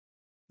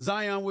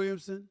Zion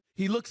Williamson,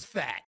 he looks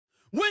fat.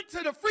 Went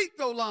to the free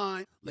throw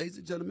line. Ladies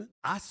and gentlemen,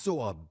 I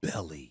saw a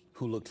belly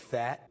who looked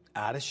fat,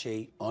 out of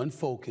shape,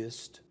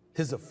 unfocused.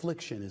 His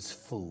affliction is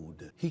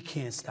food. He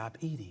can't stop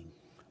eating.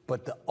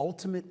 But the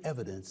ultimate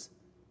evidence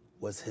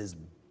was his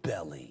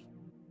belly.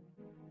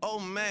 Oh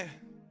man.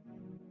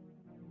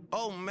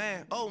 Oh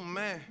man. Oh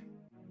man.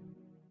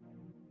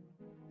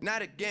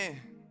 Not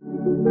again.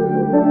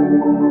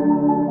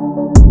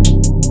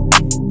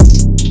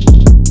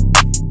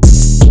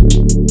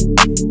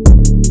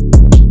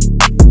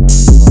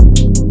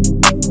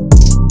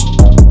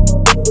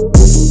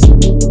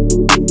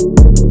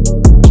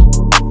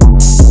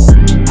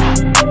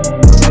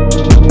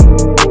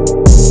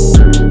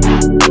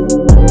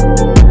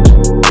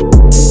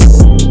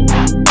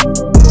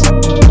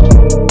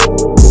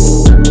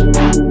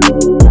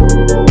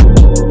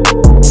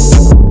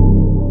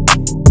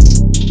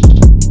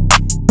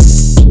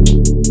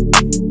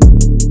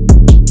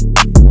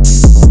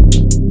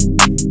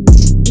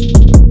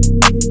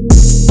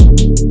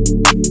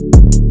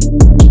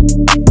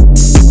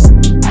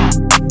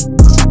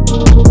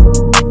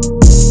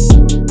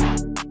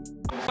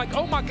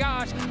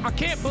 I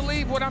can't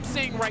believe what I'm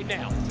seeing right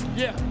now.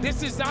 Yeah,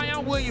 this is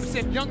Zion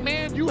Williamson. Young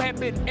man, you have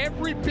been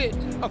every bit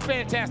of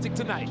fantastic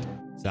tonight.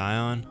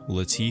 Zion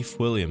Lateef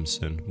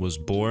Williamson was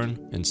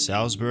born in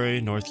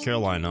Salisbury, North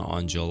Carolina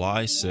on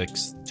July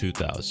 6,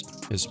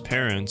 2000. His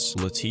parents,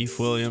 Lateef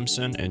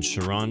Williamson and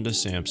Sharonda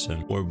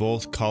Sampson, were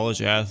both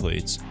college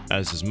athletes,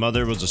 as his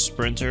mother was a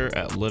sprinter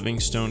at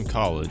Livingstone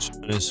College,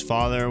 and his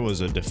father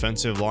was a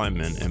defensive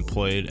lineman and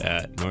played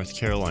at North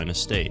Carolina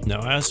State.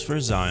 Now, as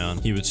for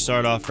Zion, he would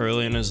start off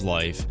early in his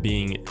life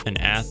being an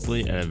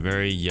athlete at a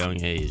very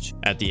young age.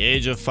 At the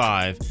age of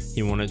 5,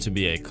 he wanted to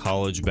be a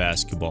college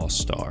basketball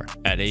star.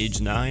 At age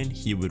 9,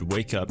 he would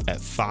wake up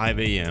at 5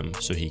 a.m.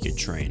 so he could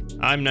train.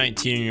 I'm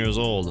 19 years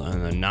old,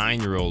 and the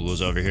 9-year-old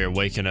was over here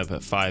waking up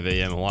at 5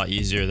 a.m. a lot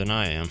easier than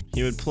I am.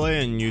 He would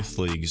play in youth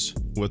leagues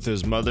with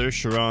his mother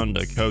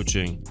Sharonda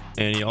coaching,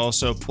 and he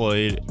also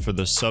played for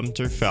the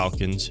Sumter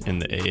Falcons in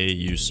the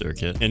AAU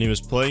circuit, and he was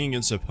playing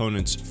against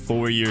opponents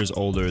 4 years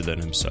older than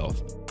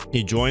himself.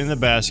 He joined the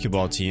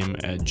basketball team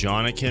at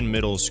Jonakin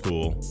Middle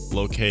School,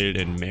 located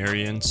in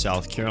Marion,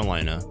 South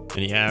Carolina, and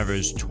he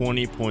averaged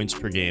 20 points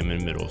per game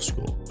in middle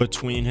school.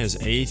 Between his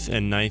 8th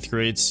and 9th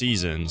grade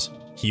seasons,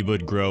 he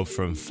would grow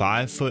from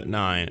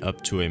 5'9"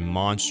 up to a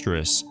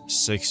monstrous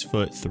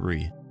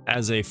 6'3".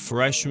 As a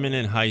freshman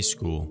in high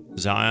school,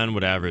 Zion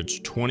would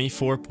average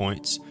 24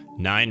 points,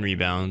 9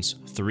 rebounds,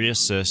 3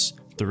 assists,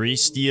 3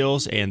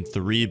 steals, and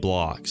 3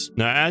 blocks.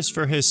 Now, as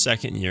for his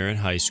second year in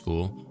high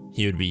school,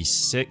 he would be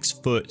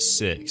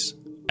 6'6"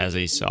 as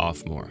a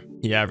sophomore.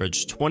 He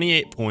averaged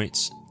 28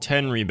 points,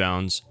 10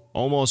 rebounds,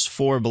 almost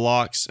 4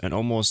 blocks, and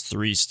almost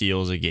 3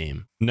 steals a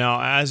game.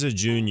 Now, as a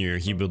junior,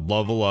 he would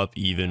level up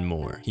even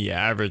more. He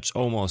averaged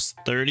almost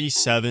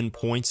 37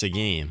 points a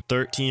game,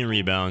 13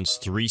 rebounds,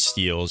 3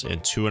 steals,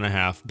 and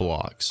 2.5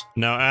 blocks.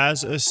 Now,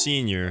 as a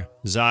senior,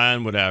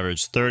 Zion would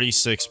average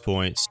 36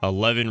 points,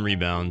 11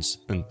 rebounds,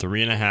 and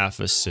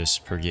 3.5 assists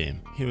per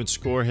game. He would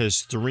score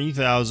his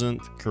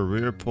 3,000th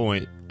career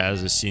point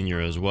as a senior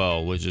as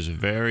well, which is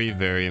very,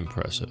 very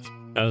impressive.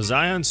 Now,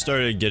 Zion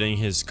started getting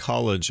his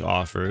college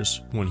offers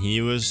when he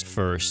was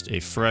first a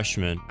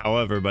freshman.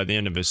 However, by the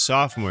end of his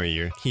sophomore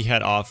year, he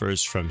had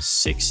offers from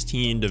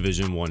 16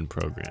 Division I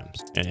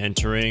programs. And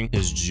entering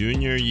his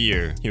junior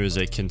year, he was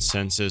a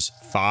consensus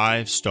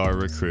 5-star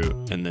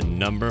recruit and the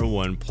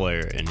 #1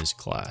 player in his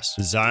class.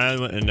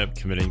 Zion would end up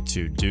committing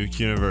to Duke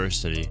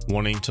University,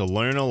 wanting to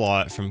learn a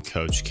lot from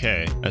Coach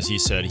K, as he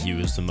said he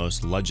was the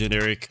most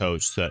legendary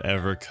coach that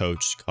ever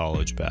coached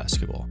college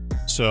basketball.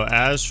 So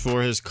as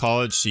for his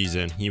college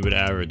season, he would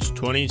average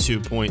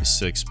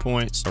 22.6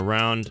 points,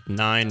 around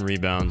 9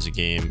 rebounds a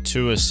game,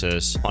 2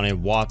 assists, on a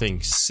whopping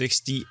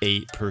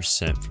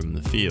 68% from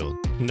the field.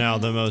 Now,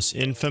 the most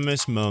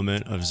infamous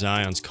moment of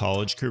Zion's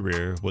college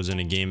career was in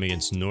a game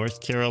against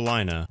North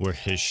Carolina, where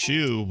his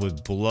shoe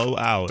would blow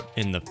out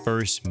in the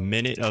first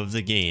minute of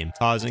the game,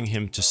 causing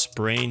him to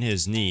sprain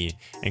his knee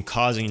and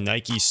causing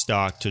Nike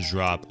stock to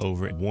drop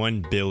over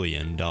 $1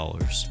 billion.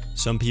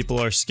 Some people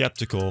are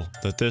skeptical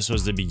that this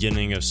was the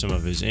beginning of some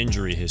of his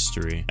injury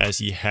history, as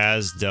he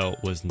has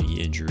dealt with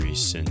knee injuries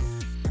since.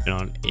 And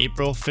on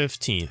April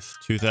 15th,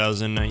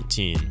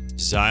 2019,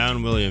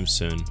 Zion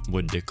Williamson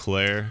would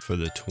declare for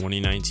the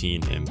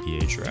 2019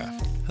 NBA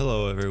Draft.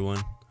 Hello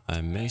everyone,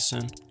 I'm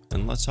Mason,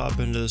 and let's hop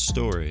into the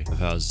story of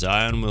how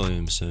Zion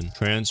Williamson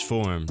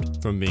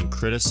transformed from being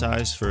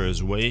criticized for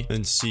his weight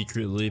and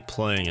secretly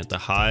playing at the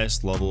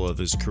highest level of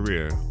his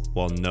career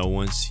while no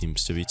one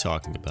seems to be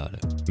talking about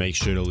it. Make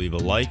sure to leave a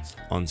like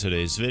on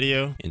today's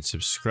video and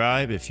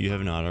subscribe if you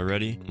have not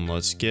already, and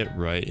let's get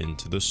right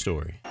into the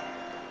story.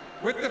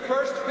 With the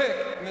first pick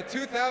in the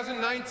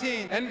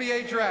 2019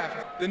 NBA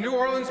Draft, the New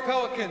Orleans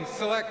Pelicans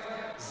select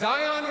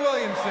Zion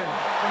Williamson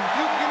from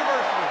Duke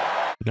University.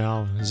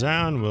 Now,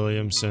 Zion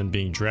Williamson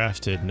being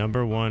drafted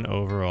number 1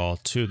 overall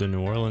to the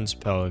New Orleans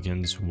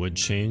Pelicans would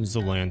change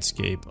the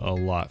landscape a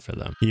lot for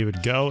them. He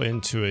would go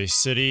into a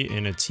city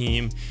and a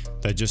team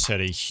that just had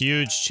a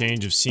huge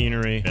change of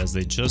scenery as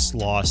they just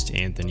lost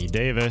Anthony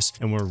Davis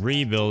and were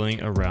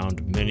rebuilding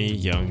around many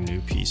young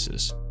new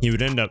pieces. He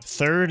would end up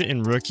 3rd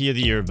in Rookie of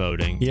the Year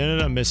voting. He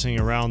ended up missing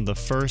around the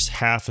first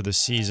half of the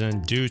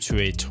season due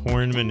to a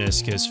torn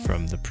meniscus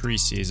from the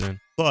preseason.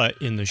 But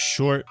in the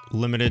short,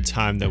 limited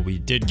time that we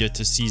did get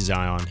to see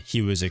Zion,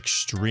 he was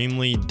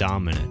extremely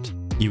dominant.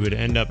 He would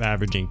end up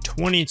averaging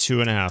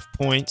 22.5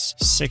 points,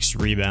 6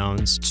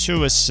 rebounds,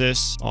 2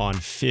 assists on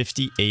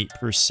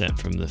 58%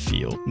 from the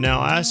field.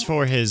 Now, as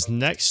for his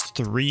next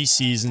 3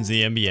 seasons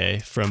in the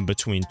NBA from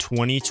between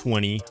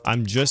 2020,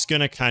 I'm just going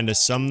to kind of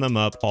sum them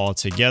up all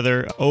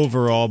together.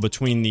 Overall,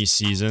 between these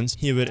seasons,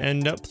 he would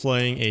end up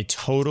playing a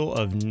total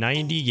of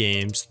 90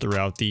 games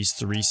throughout these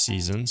 3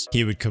 seasons.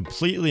 He would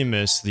completely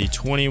miss the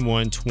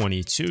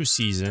 21-22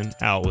 season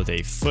out with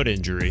a foot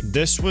injury.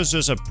 This was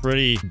just a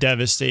pretty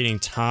devastating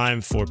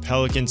time for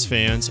Pelicans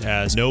fans,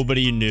 as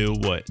nobody knew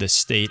what the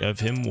state of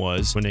him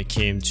was when it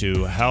came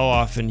to how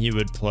often he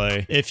would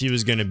play, if he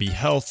was going to be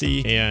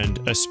healthy, and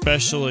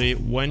especially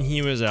when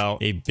he was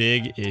out, a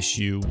big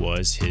issue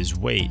was his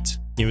weight.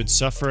 He would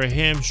suffer a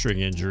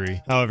hamstring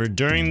injury. However,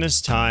 during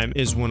this time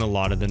is when a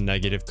lot of the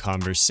negative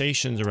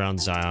conversations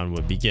around Zion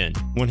would begin.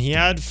 When he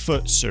had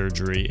foot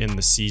surgery in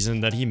the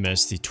season that he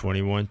missed, the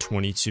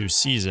 21-22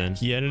 season,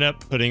 he ended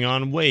up putting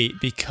on weight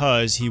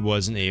because he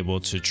wasn't able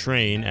to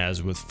train,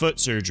 as with foot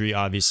surgery,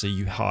 obviously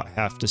you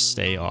have to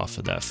stay off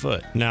of that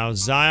foot. Now,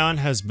 Zion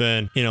has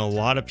been in a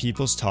lot of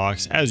people's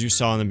talks, as you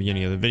saw in the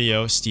beginning of the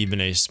video,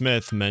 Stephen A.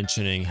 Smith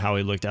mentioning how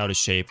he looked out of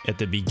shape at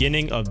the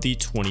beginning of the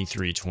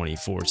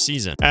 23-24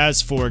 season.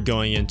 As for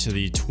going into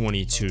the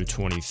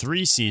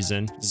 22-23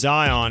 season,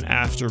 Zion,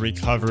 after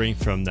recovering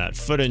from that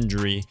foot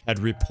injury, had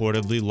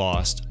reportedly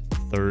lost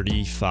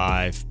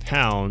 35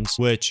 pounds,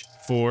 which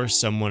for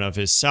someone of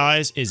his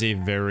size is a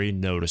very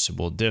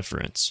noticeable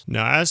difference.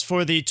 Now, as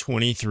for the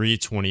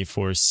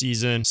 23-24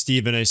 season,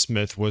 Stephen A.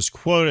 Smith was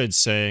quoted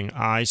saying,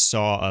 "I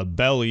saw a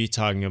belly,"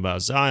 talking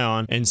about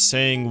Zion, and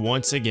saying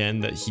once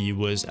again that he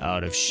was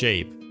out of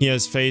shape. He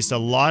has faced a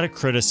lot of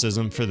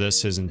criticism for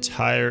this his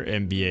entire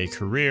NBA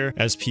career,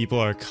 as people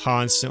are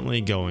constantly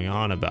going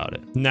on about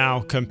it. Now,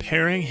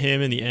 comparing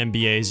him in the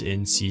NBA's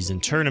in-season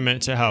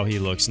tournament to how he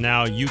looks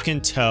now, you can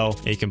tell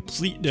a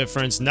complete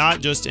difference, not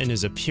just in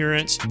his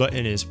appearance, but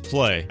in his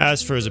play.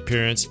 As for his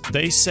appearance,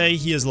 they say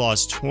he has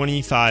lost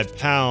 25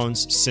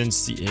 pounds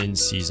since the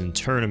in-season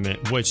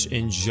tournament, which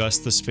in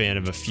just the span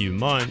of a few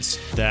months,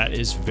 that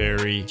is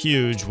very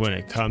huge when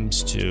it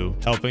comes to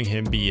helping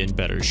him be in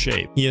better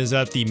shape. He is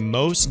at the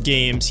most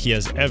games he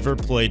has ever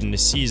played in a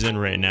season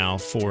right now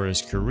for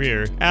his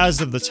career.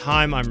 As of the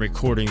time I'm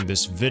recording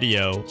this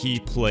video, he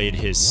played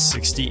his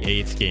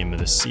 68th game of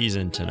the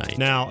season tonight.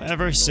 Now,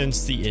 ever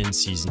since the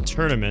in-season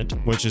tournament,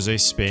 which is a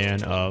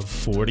span of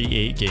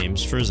 48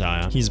 games for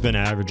Zion, he's been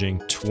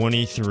averaging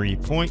 23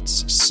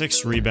 points,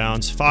 6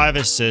 rebounds, 5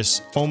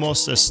 assists,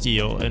 almost a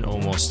steal, and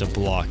almost a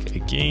block a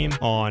game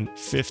on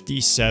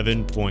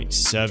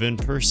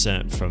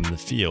 57.7% from the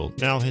field.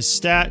 Now, his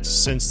stats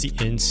since the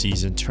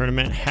in-season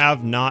tournament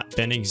have not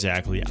been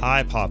exactly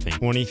eye-popping.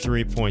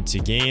 23 points a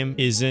game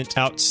isn't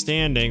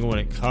outstanding when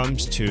it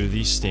comes to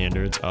the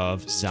standards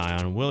of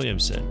Zion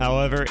Williamson.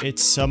 However,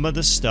 it's some of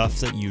the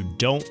stuff that you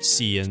don't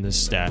see in the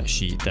stat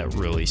sheet that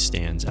really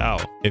stands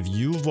out. If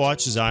you've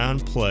watched Zion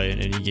play in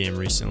any game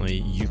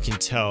recently, you can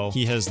tell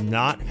he has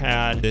not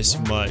had this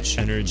much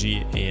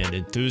energy and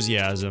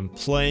enthusiasm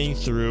playing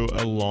through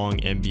a long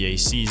NBA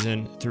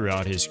season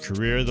throughout his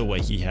career the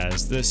way he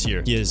has this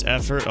year. His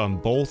effort on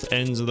both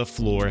ends of the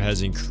floor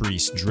has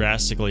increased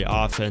drastically,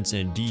 offense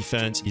and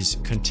defense. He's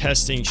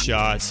contesting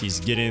shots,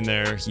 he's getting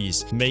there,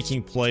 he's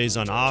making plays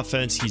on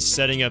offense, he's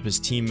setting up his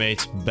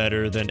teammates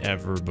better than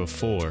ever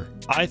before.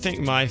 I think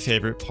my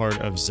favorite part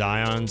of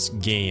Zion's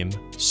game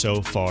so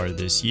far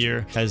this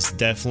year has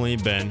definitely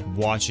been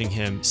watching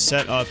him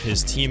set up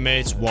his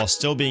teammates while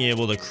still being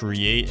able to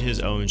create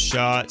his own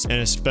shots and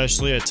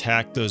especially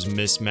attack those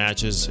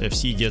mismatches. If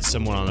he gets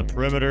someone on the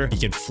perimeter, he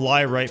can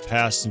fly right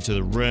past into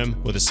the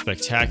rim with a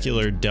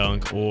spectacular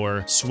dunk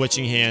or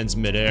switching hands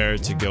midair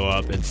to go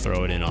up and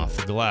throw it in off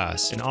the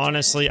glass. And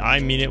honestly, I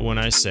mean it when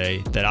I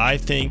say that I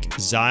think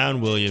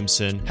Zion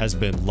Williamson has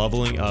been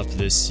leveling up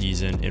this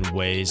season in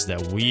ways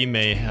that we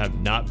may have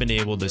not been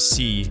able to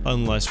see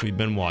unless we've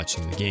been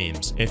watching the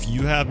games. If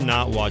you have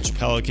not watched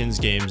Pelicans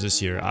games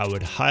this year, I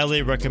would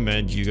highly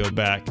recommend you go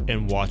back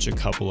and watch a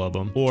couple of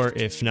them, or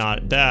if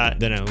not that,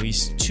 then at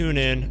least tune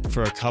in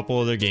for a couple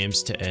of their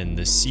games to end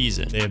the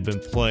season. They have been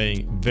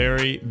playing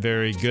very,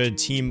 very good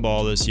team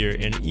ball this year,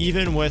 and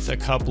even with a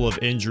couple of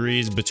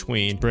injuries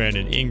between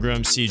Brandon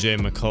Ingram, CJ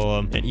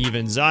McCollum, and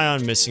even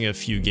Zion missing a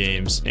few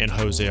games, and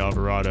Jose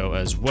Alvarado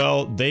as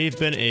well, they've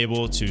been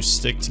able to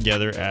stick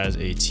together as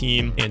a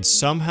team and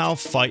somehow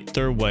fight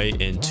their way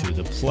into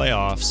the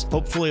playoffs.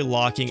 hopefully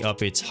locking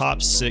up a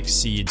top 6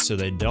 seed so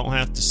they don't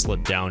have to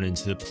slip down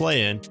into the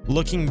play-in.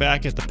 Looking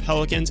back at the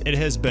Pelicans, it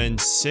has been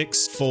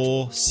 6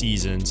 full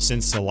seasons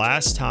since the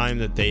last time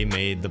that they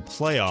made the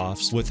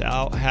playoffs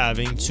without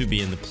having to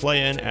be in the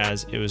play-in,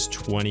 as it was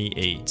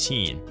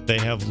 2018. They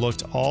have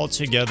looked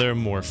altogether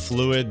more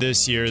fluid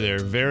this year.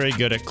 They're very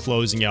good at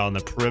closing out on the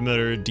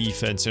perimeter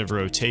defensive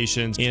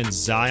rotations, and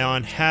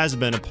Zion has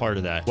been a part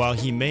of that. While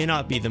he may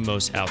not be the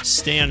most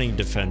outstanding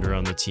defender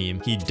on the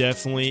team, he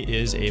definitely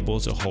is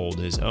able to hold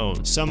his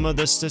own. Some of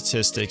the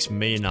statistics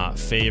may not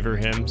favor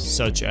him,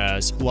 such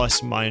as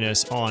plus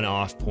minus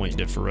on-off point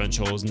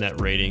differentials, net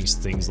ratings,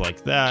 things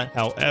like that.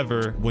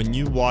 However, when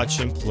you watch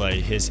him play,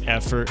 his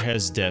effort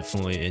has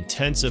definitely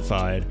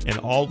intensified, and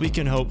all we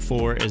can hope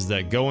for is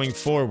that going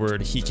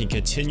forward he can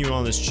continue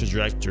on this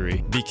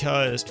trajectory,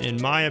 because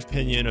in my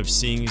opinion of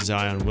seeing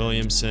Zion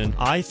Williamson,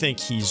 I think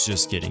he's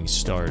just getting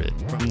started.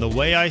 From the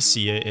way I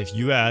see it, if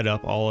you add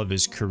up all of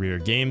his career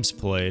games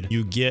played,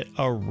 you get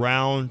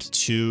around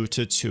 2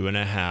 to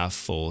 2.5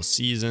 full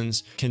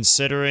seasons.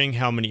 Considering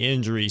how many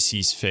injuries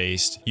he's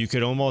faced, you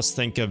could almost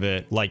think of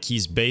it like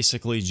he's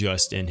basically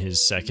just in his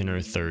 2nd or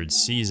 3rd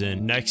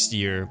season. Next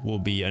year will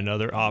be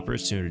another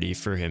opportunity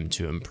for him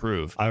to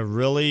improve. I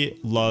really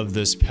love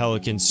this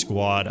Pelicans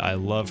squad. I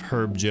love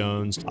Herb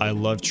Jones. I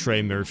love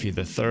Trey Murphy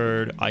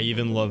III. I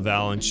even love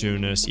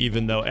Valanciunas,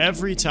 even though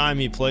every time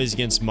he plays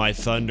against my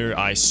Thunder,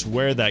 I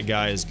swear that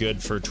guy is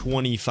good for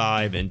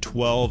 25 and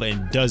 12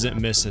 and doesn't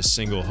miss a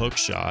single hook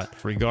shot.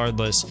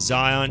 Regardless,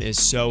 Zion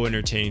is so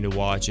entertaining to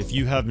watch. If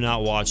you have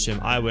not watched him,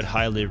 I would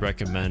highly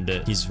recommend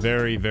it. He's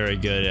very, very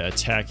good at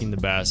attacking the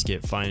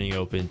basket, finding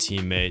open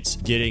teammates,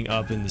 getting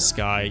up in the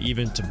sky,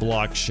 even to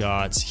block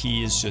shots.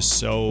 He is just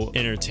so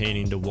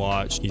entertaining to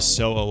watch. He's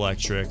so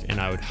electric, and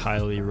I would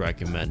highly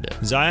recommend it.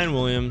 Zion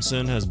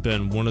Williamson has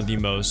been one of the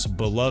most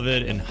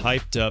beloved and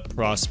hyped up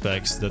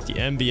prospects that the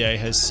NBA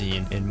has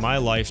seen in my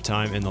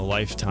lifetime and the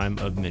lifetime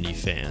of many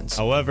fans.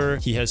 However,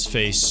 he has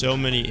faced so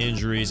many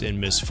injuries and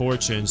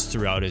misfortunes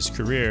throughout his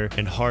career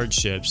and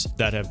hardships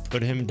that have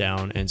put him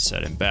down and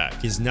set him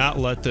back. He's not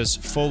let this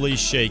fully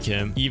shake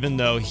him. Even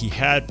though he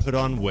had put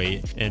on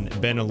weight and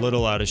been a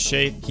little out of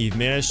shape, he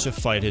managed to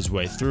fight his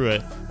way through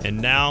it, and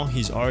now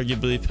he's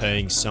arguably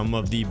playing some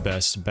of the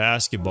best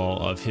basketball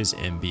of his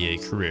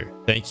NBA career.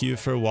 Thank you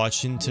for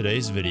watching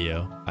today's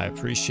video. I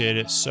appreciate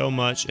it so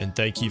much, and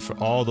thank you for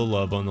all the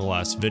love on the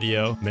last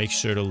video. Make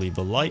sure to leave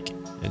a like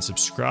and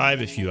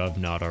subscribe if you have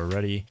not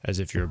already, as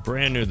if you're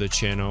brand new to the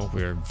channel,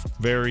 we're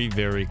very,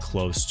 very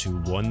close to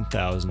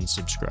 1,000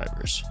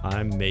 subscribers.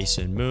 I'm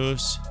Mason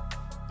Moves,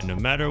 and no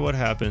matter what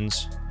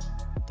happens,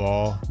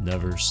 ball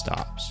never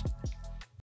stops.